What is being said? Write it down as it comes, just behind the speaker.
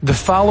The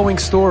following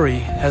story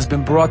has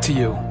been brought to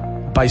you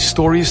by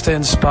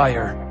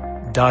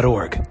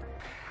StoriesToInspire.org.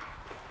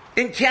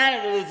 In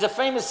Canada, there's a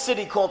famous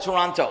city called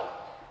Toronto.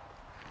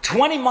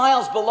 20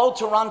 miles below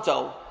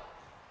Toronto,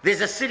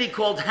 there's a city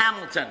called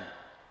Hamilton.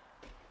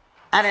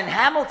 And in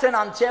Hamilton,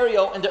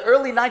 Ontario, in the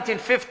early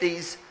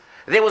 1950s,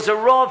 there was a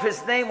Rav,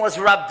 his name was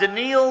Rab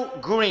Daniel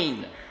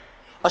Green.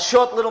 A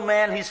short little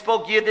man, he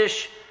spoke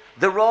Yiddish,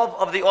 the Rav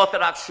of the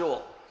Orthodox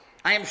Shul.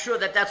 I am sure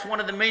that that's one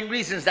of the main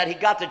reasons that he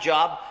got the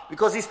job,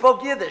 because he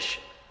spoke Yiddish.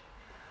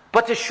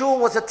 But the shul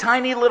was a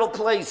tiny little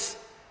place.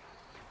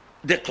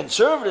 The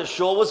conservative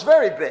shul was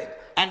very big,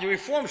 and the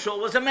reform shul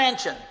was a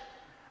mansion.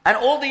 And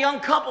all the young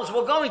couples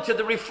were going to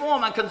the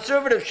reform and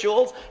conservative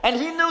shuls, and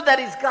he knew that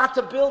he's got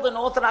to build an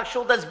Orthodox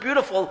shul that's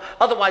beautiful,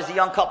 otherwise the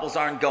young couples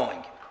aren't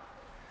going.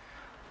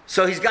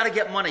 So he's got to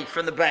get money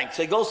from the bank.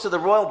 So he goes to the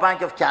Royal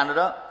Bank of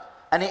Canada,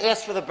 and he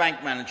asks for the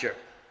bank manager.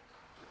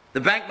 The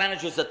bank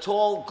manager is a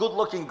tall,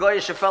 good-looking,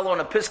 Goyish fellow, an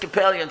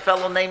Episcopalian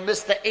fellow named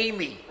Mr.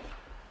 Amy.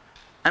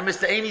 And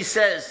Mr. Amy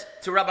says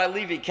to Rabbi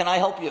Levy, "Can I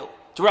help you?"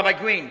 To Rabbi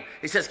Green,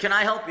 he says, "Can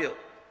I help you?"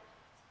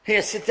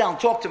 "Here, sit down,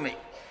 talk to me."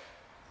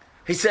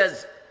 He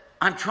says,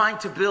 "I'm trying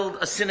to build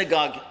a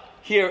synagogue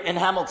here in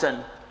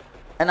Hamilton,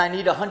 and I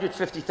need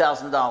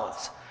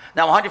 $150,000.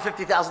 Now,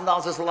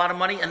 $150,000 is a lot of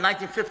money, and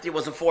 1950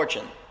 was a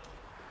fortune.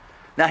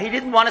 Now, he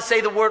didn't want to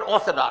say the word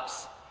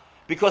Orthodox,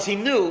 because he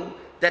knew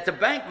that the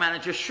bank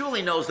manager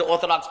surely knows the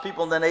Orthodox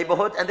people in the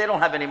neighborhood, and they don't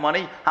have any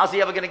money. How's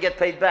he ever going to get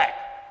paid back?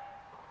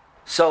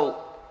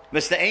 So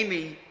Mr.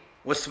 Amy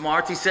was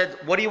smart. He said,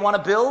 "What do you want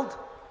to build?"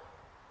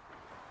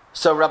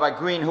 So Rabbi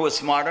Green, who was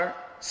smarter,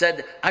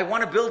 said, "I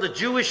want to build a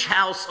Jewish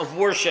house of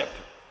worship,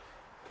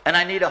 and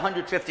I need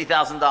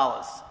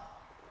 $150,000.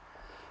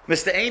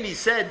 Mr. Amy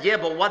said, "Yeah,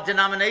 but what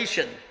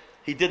denomination?"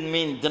 He didn't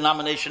mean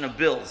denomination of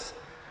bills.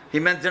 He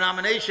meant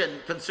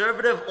denomination,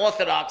 conservative,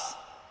 Orthodox,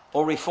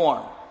 or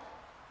Reform.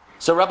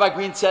 So Rabbi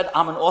Green said,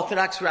 "I'm an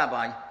Orthodox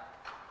rabbi,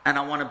 and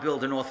I want to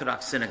build an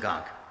Orthodox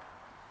synagogue."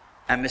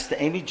 And Mr.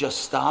 Amy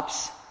just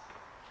stops,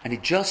 and he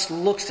just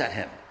looks at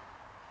him.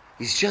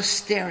 He's just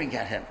staring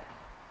at him.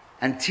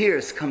 And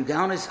tears come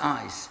down his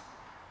eyes,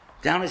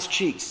 down his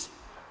cheeks.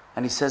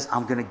 And he says,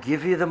 "I'm going to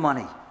give you the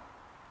money,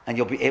 and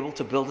you'll be able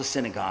to build a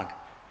synagogue,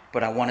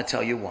 but I want to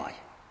tell you why."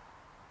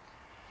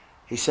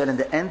 He said, in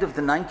the end of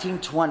the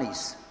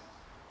 1920s,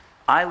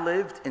 I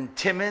lived in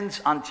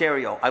Timmins,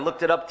 Ontario. I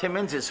looked it up.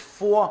 Timmins is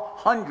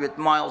 400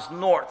 miles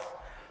north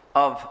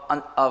of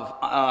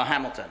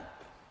Hamilton.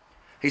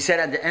 He said,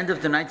 at the end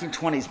of the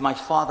 1920s, my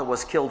father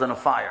was killed in a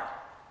fire.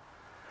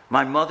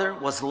 My mother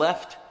was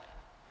left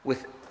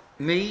with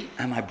me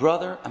and my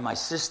brother and my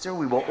sister.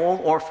 We were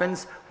all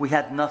orphans. We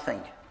had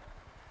nothing.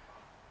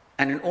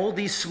 And in all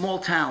these small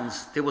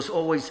towns, there was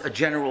always a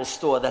general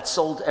store that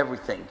sold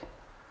everything.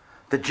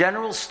 The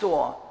general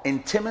store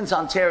in Timmins,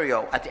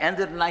 Ontario, at the end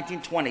of the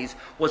 1920s,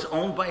 was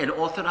owned by an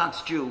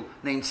Orthodox Jew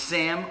named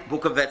Sam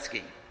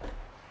Bukovetsky.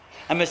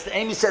 And Mr.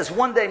 Amy says,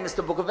 one day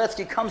Mr.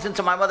 Bukovetsky comes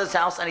into my mother's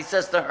house and he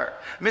says to her,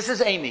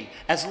 "Mrs. Amy,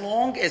 as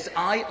long as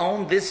I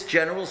own this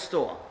general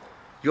store,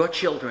 your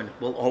children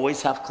will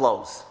always have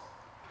clothes.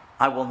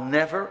 I will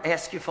never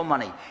ask you for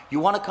money. You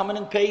want to come in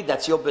and pay?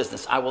 That's your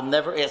business. I will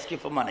never ask you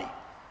for money."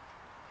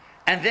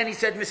 And then he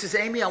said, "Mrs.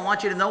 Amy, I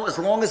want you to know, as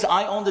long as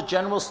I own the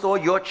general store,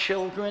 your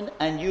children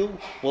and you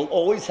will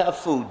always have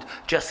food.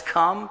 Just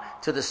come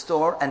to the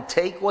store and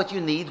take what you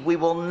need. We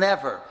will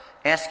never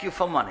ask you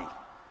for money.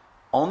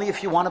 Only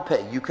if you want to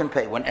pay, you can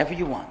pay whenever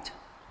you want."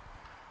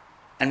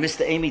 And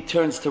Mr. Amy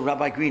turns to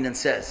Rabbi Green and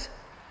says,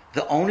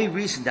 "The only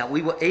reason that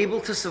we were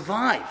able to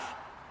survive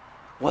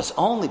was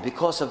only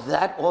because of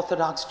that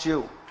Orthodox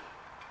Jew.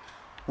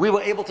 We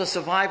were able to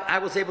survive. I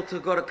was able to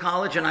go to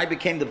college, and I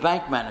became the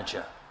bank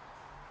manager."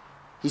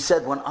 He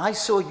said, "When I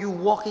saw you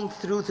walking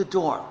through the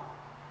door,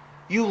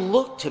 you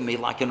looked to me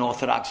like an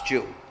Orthodox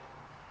Jew.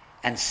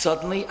 And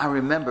suddenly I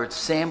remembered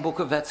Sam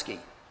Bukovetsky.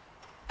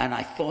 And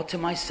I thought to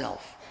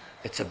myself,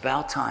 it's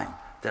about time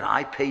that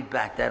I paid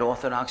back that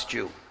Orthodox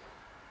Jew.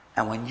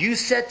 And when you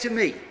said to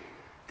me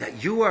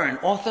that you are an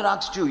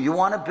Orthodox Jew, you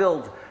want to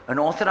build an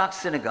Orthodox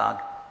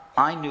synagogue,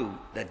 I knew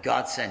that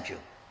God sent you."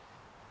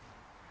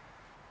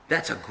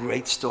 That's a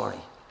great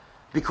story.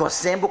 Because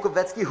Sam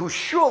Bukovetsky, who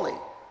surely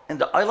in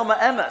the Olam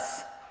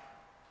HaEmes,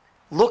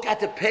 look at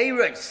the pay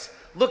rates.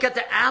 Look at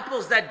the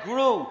apples that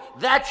grew.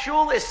 That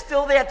shul is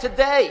still there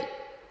today.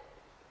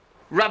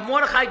 Rab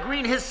Mordechai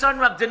Green, his son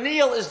Rab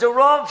Daniel, is the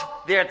Rav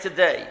there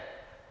today.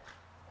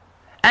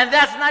 And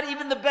that's not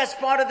even the best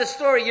part of the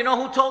story. You know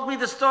who told me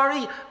the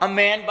story? A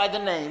man by the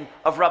name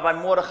of Rabbi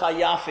Mordechai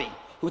Yaffe,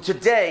 who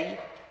today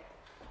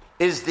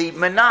is the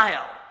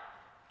menahel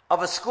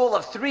of a school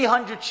of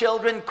 300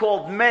 children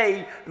called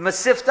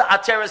Mesivta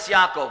Ateres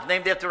Yaakov,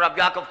 named after Rabbi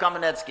Yaakov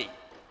Kamenetsky.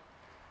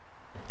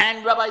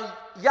 And Rabbi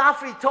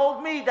Yaffe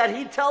told me that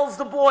he tells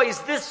the boys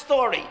this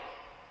story.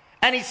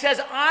 And he says,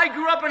 "I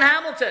grew up in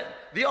Hamilton.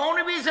 The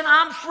only reason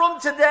I'm from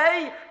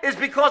today is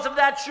because of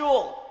that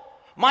shul.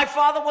 My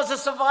father was a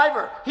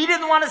survivor. He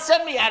didn't want to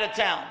send me out of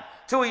town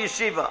to a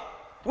yeshiva.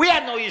 We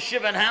had no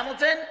yeshiva in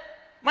Hamilton.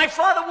 My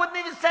father wouldn't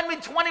even send me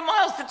 20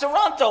 miles to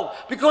Toronto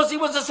because he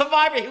was a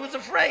survivor. He was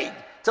afraid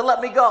to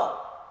let me go.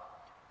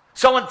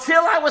 So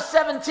until I was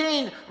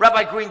 17,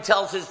 Rabbi Green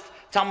tells his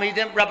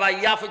Talmidim,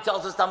 Rabbi Yaffe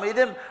tells his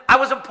Talmidim, I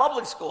was in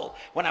public school.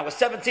 When I was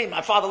 17,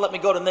 my father let me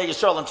go to Nei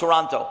Yisrael in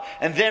Toronto.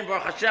 And then,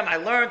 Baruch Hashem, I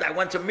learned, I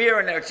went to Mir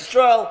in Eretz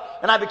Yisrael,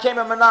 and I became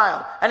a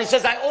Menayel. And he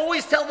says, I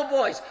always tell the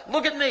boys,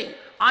 look at me.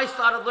 I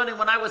started learning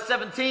when I was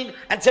 17,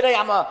 and today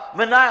I'm a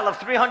Menayel of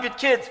 300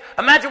 kids.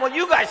 Imagine what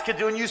you guys could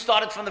do, and you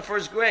started from the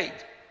first grade.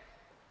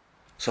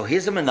 So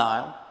here's a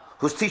Menayel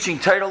who's teaching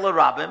Torah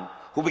l'Rabbim,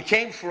 who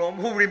became Frum,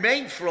 who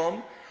remained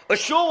Frum. A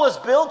shul was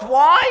built.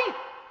 Why?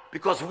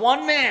 Because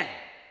one man,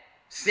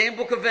 Sam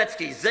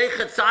Bukovetsky,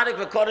 Zeichet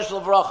Tzadik V'Kodesh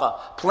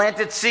L'Vracha,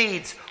 planted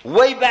seeds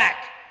way back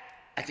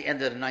at the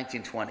end of the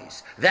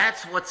 1920s.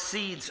 That's what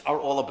seeds are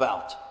all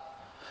about.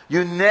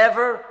 You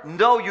never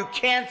know, you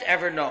can't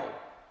ever know.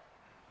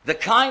 The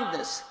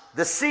kindness,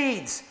 the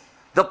seeds,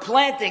 the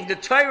planting, the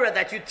Torah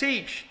that you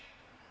teach,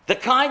 the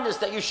kindness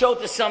that you show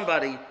to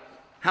somebody,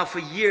 how for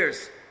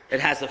years it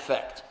has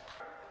effect.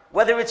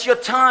 Whether it's your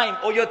time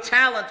or your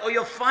talent or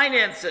your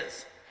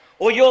finances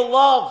or your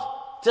love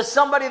to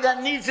somebody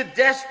that needs it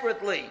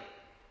desperately,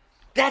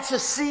 that's a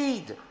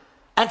seed.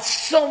 And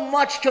so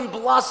much can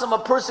blossom a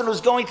person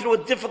who's going through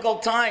a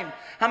difficult time.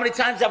 How many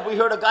times have we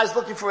heard a guy's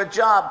looking for a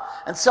job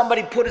and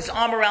somebody put his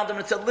arm around him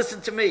and said,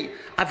 listen to me,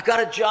 I've got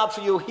a job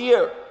for you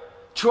here.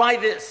 Try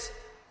this.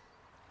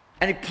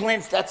 And he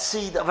plants that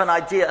seed of an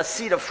idea, a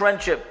seed of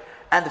friendship.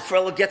 And the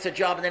fellow gets a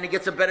job, and then he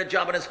gets a better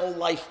job, and his whole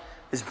life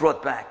is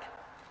brought back.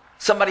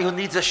 Somebody who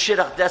needs a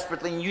shidduch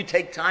desperately, and you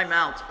take time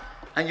out,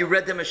 and you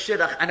read them a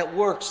shidduch, and it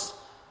works.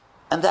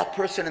 And that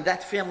person and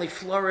that family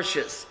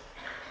flourishes.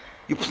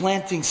 You're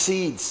planting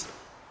seeds.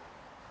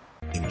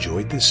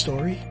 Enjoyed this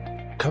story?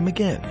 Come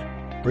again.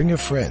 Bring a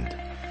friend.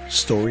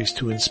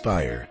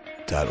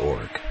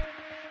 StoriesToInspire.org